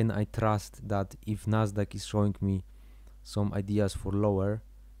how can I trust that if Nasdaq is showing me some ideas for lower,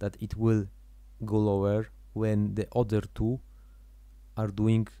 that it will go lower when the other two are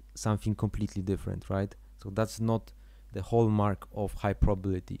doing something completely different, right? So that's not the hallmark of high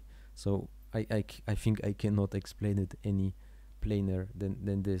probability. So I think I cannot explain it any plainer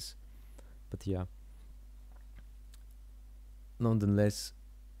than this. But yeah, nonetheless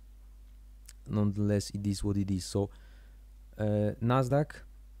it is what it is. So Nasdaq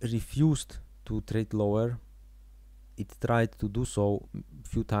refused to trade lower. It tried to do so a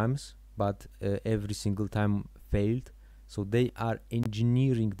few times, but every single time failed. So they are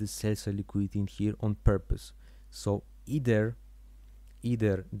engineering the sell-side liquidity in here on purpose. So either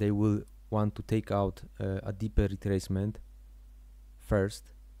they will want to take out a deeper retracement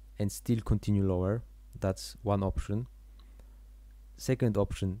first and still continue lower. That's one option. second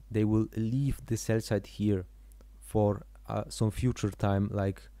option, they will leave the sell side here for some future time,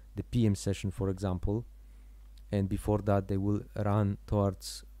 like the PM session, for example, and before that they will run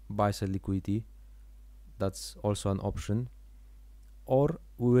towards buy side liquidity. That's also an option. Or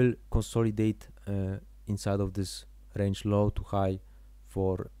we will consolidate inside of this range low to high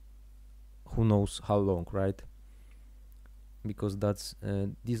for who knows how long, right? Because that's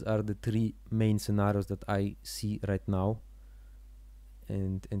these are the three main scenarios that I see right now,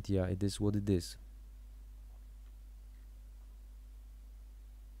 and yeah, it is what it is.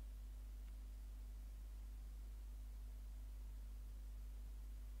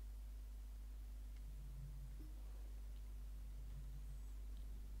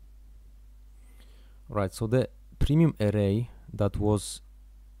 Right, so the premium array that was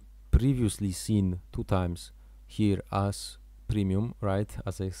previously seen 2 times here as premium, right,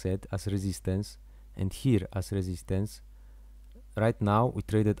 as I said, as resistance, and here as resistance, right now we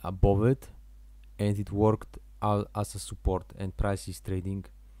traded above it and it worked out as a support, and price is trading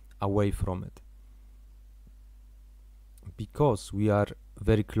away from it because we are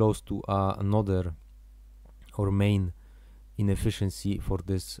very close to another or main inefficiency for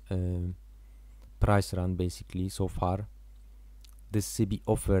this price run. Basically, so far this CB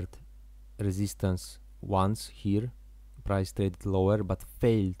offered resistance once here, price traded lower but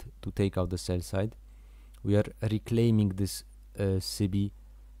failed to take out the sell side. We are reclaiming this CB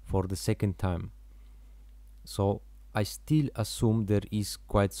for the second time, so I still assume there is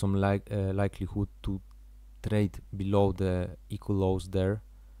quite some likelihood to trade below the equal lows there,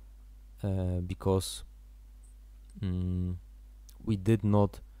 because we did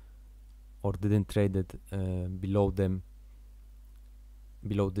not or didn't trade it below them,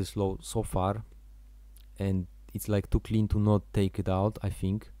 below this low so far, and it's like too clean to not take it out, I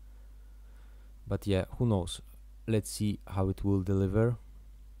think. But yeah, who knows, let's see how it will deliver,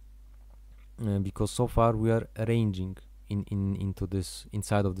 because so far we are ranging into this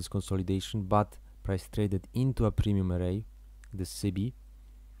inside of this consolidation, but price traded into a premium array, the CB,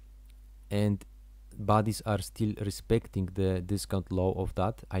 and bodies are still respecting the discount low of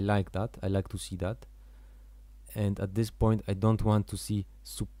that. I like that, I like to see that. And at this point I don't want to see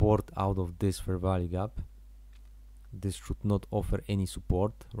support out of this fair value gap. This should not offer any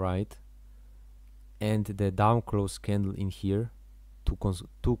support, right? And the down close candle in here,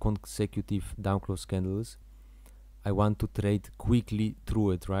 two consecutive down close candles, I want to trade quickly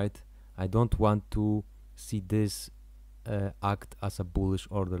through it, right? I don't want to see this act as a bullish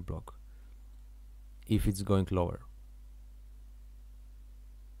order block if it's going lower.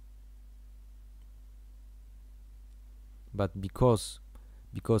 But because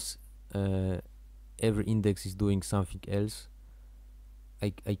every index is doing something else,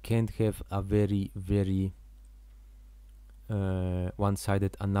 I can't have a very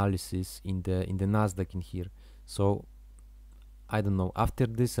one-sided analysis in the Nasdaq in here. So I don't know, after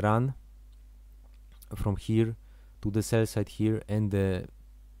this run from here to the sell side here and the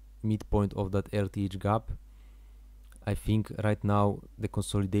midpoint of that RTH gap, I think right now the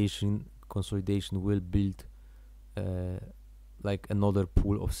consolidation will build like another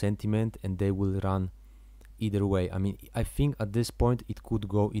pool of sentiment, and they will run either way. I mean, I think at this point it could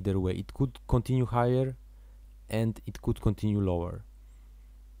go either way. It could continue higher and it could continue lower,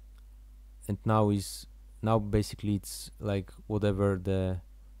 and now basically it's like whatever the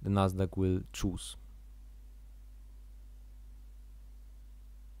Nasdaq will choose.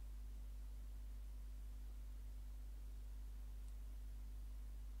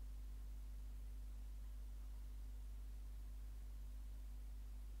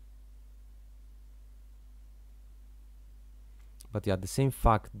 But yeah, the same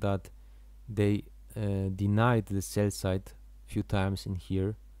fact that they denied the sell side few times in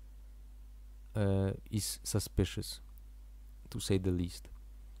here is suspicious, to say the least.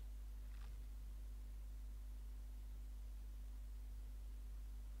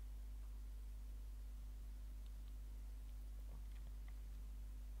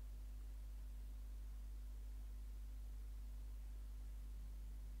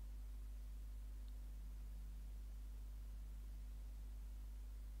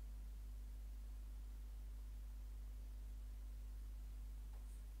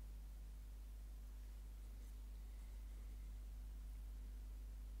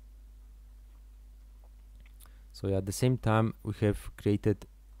 So yeah, at the same time we have created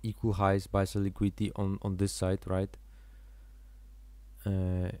equal highs buy side liquidity on this side, right?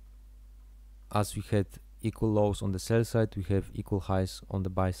 As we had equal lows on the sell side, we have equal highs on the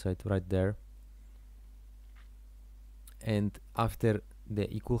buy side right there. And after the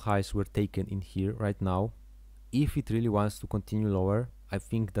equal highs were taken in here right now, if it really wants to continue lower, I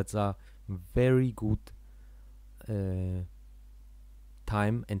think that's a very good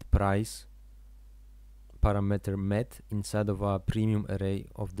time and price parameter met inside of a premium array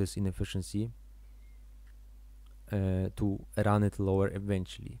of this inefficiency to run it lower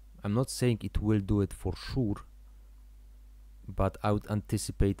eventually. I'm not saying it will do it for sure, but I would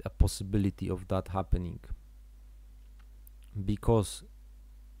anticipate a possibility of that happening, because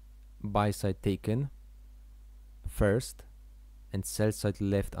buy side taken first and sell side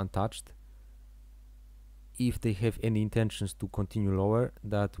left untouched. If they have any intentions to continue lower,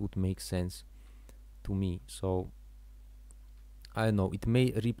 that would make sense to me. So I don't know, it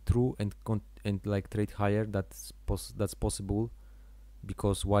may rip through and like trade higher. That's possible,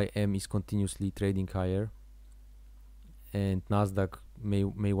 because YM is continuously trading higher, and Nasdaq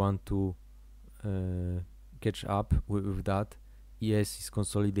may want to catch up with that. ES is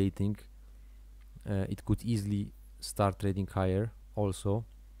consolidating. It could easily start trading higher also.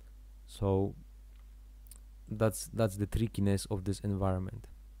 So that's the trickiness of this environment.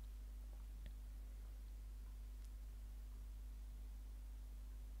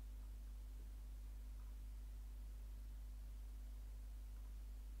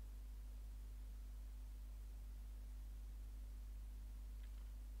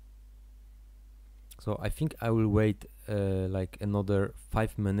 So I think I will wait like another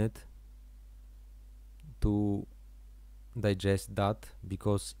 5 minutes to digest that,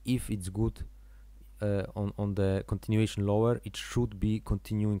 because if it's good on the continuation lower, it should be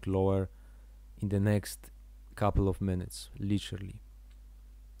continuing lower in the next couple of minutes, literally.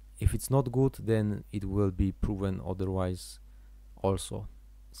 If it's not good, then it will be proven otherwise also.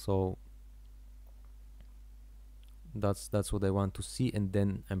 So that's what I want to see, and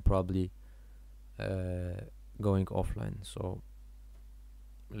then I'm probably going offline. So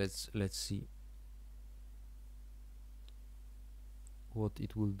let's see what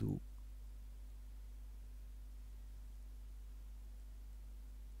it will do.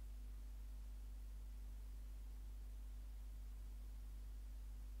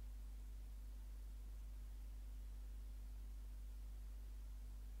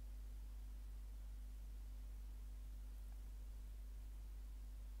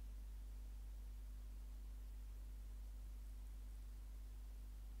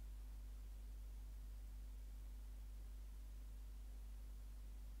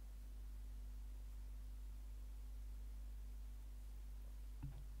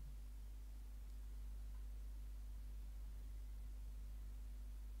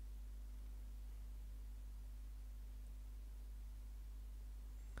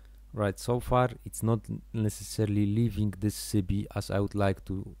 Right, so far it's not necessarily leaving this CB as I would like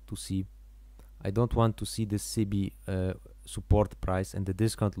to see. I don't want to see this CB support price, and the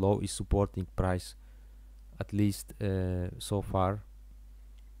discount low is supporting price, at least so far.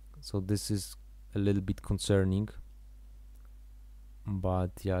 So this is a little bit concerning,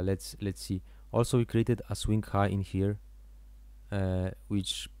 but yeah, let's see. Also, we created a swing high in here,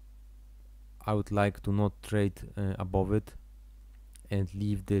 which I would like to not trade above it, and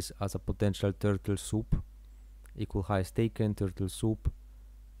leave this as a potential turtle soup. Equal highs taken, turtle soup,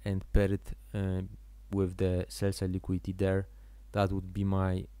 and pair it with the sell side liquidity there. That would be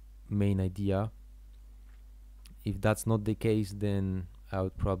my main idea. If that's not the case, then I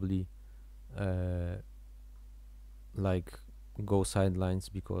would probably like go sidelines,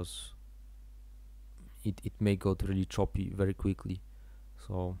 because it may go really choppy very quickly.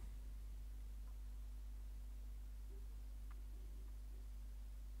 So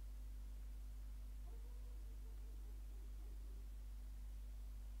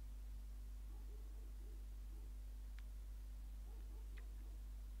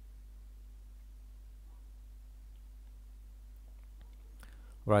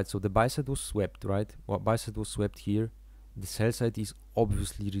right, so the buy side was swept, right? Well, buy side was swept here. The sell side is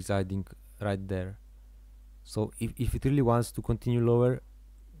obviously residing right there. So if it really wants to continue lower,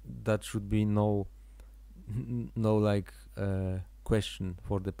 that should be no like question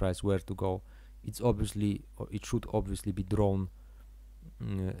for the price where to go. It should obviously be drawn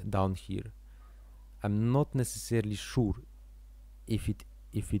down here. I'm not necessarily sure if it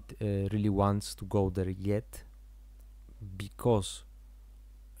really wants to go there yet, because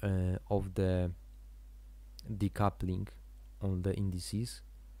of the decoupling on the indices,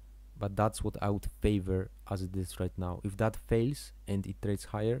 but that's what I would favor as it is right now. If that fails and it trades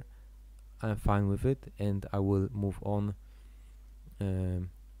higher, I'm fine with it, and I will move on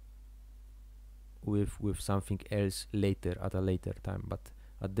with something else later, at a later time. But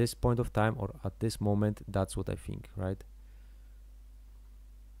at this point of time, or at this moment, that's what I think, right?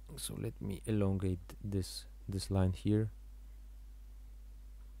 So let me elongate this this line here.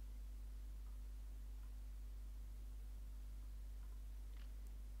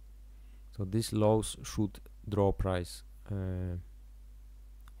 So these lows should draw price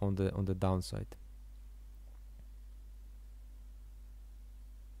on the downside.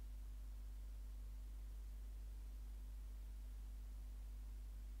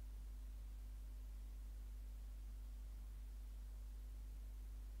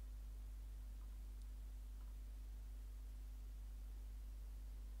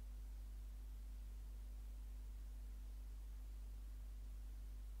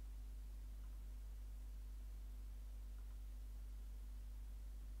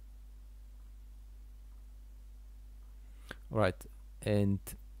 Right, and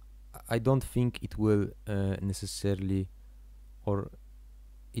I don't think it will necessarily, or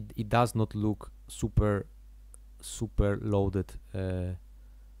it does not look super loaded as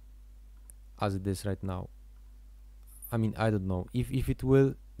it is right now. I mean, I don't know if it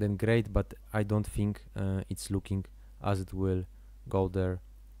will, then great, but I don't think it's looking as it will go there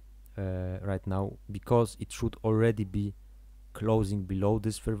right now, because it should already be closing below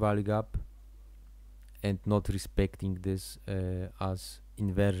this fair value gap and not respecting this as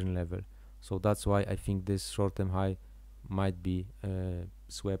inversion level. So that's why I think this short-term high might be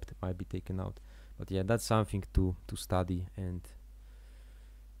swept, might be taken out. But yeah, that's something to study, and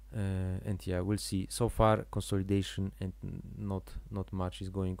yeah, we'll see. So far consolidation and not much is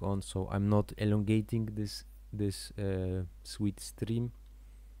going on, so I'm not elongating this sweet stream,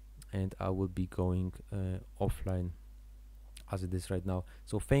 and I will be going offline as it is right now.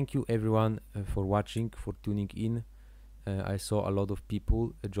 So thank you everyone for watching, for tuning in. I saw a lot of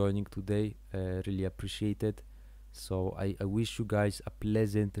people joining today, really appreciate it. So I wish you guys a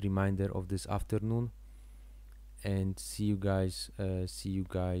pleasant reminder of this afternoon, and see you guys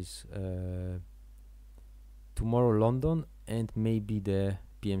tomorrow London, and maybe the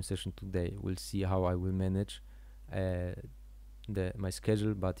PM session today. We'll see how I will manage my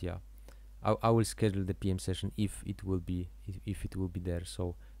schedule, but yeah, I will schedule the PM session if it will be there.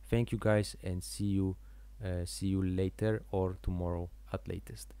 So thank you guys, and see you later or tomorrow at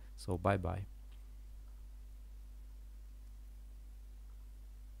latest. So bye bye.